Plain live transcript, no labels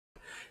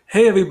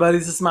Hey everybody,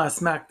 this is my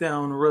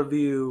Smackdown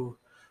review.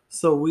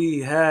 So we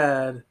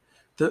had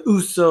the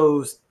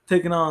Usos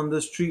taking on the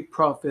Street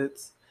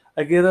Profits.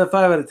 I gave it a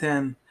 5 out of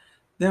 10.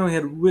 Then we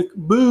had Rick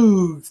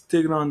Boogs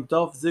taking on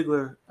Dolph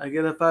Ziggler. I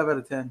gave it a 5 out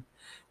of 10.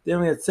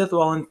 Then we had Seth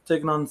Rollins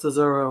taking on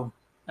Cesaro.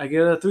 I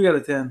gave it a 3 out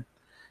of 10.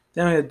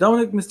 Then we had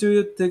Dominic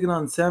Mysterio taking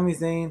on Sami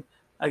Zayn.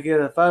 I gave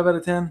it a 5 out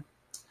of 10.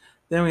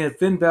 Then we had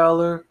Finn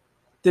Balor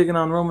taking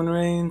on Roman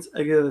Reigns.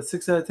 I gave it a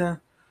 6 out of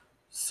 10.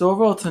 So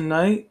overall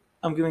tonight,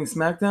 I'm giving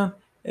SmackDown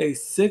a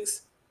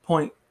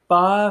 6.5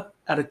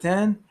 out of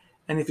 10.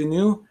 And if you're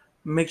new,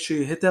 make sure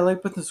you hit that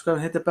like button, subscribe,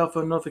 and hit the bell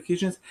for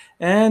notifications.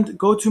 And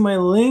go to my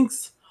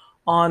links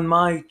on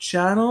my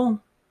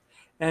channel.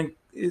 And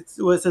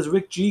it's where it says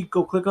Rick G.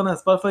 Go click on that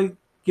Spotify.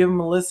 Give him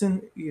a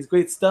listen. He's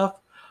great stuff.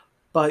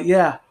 But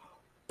yeah,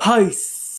 peace.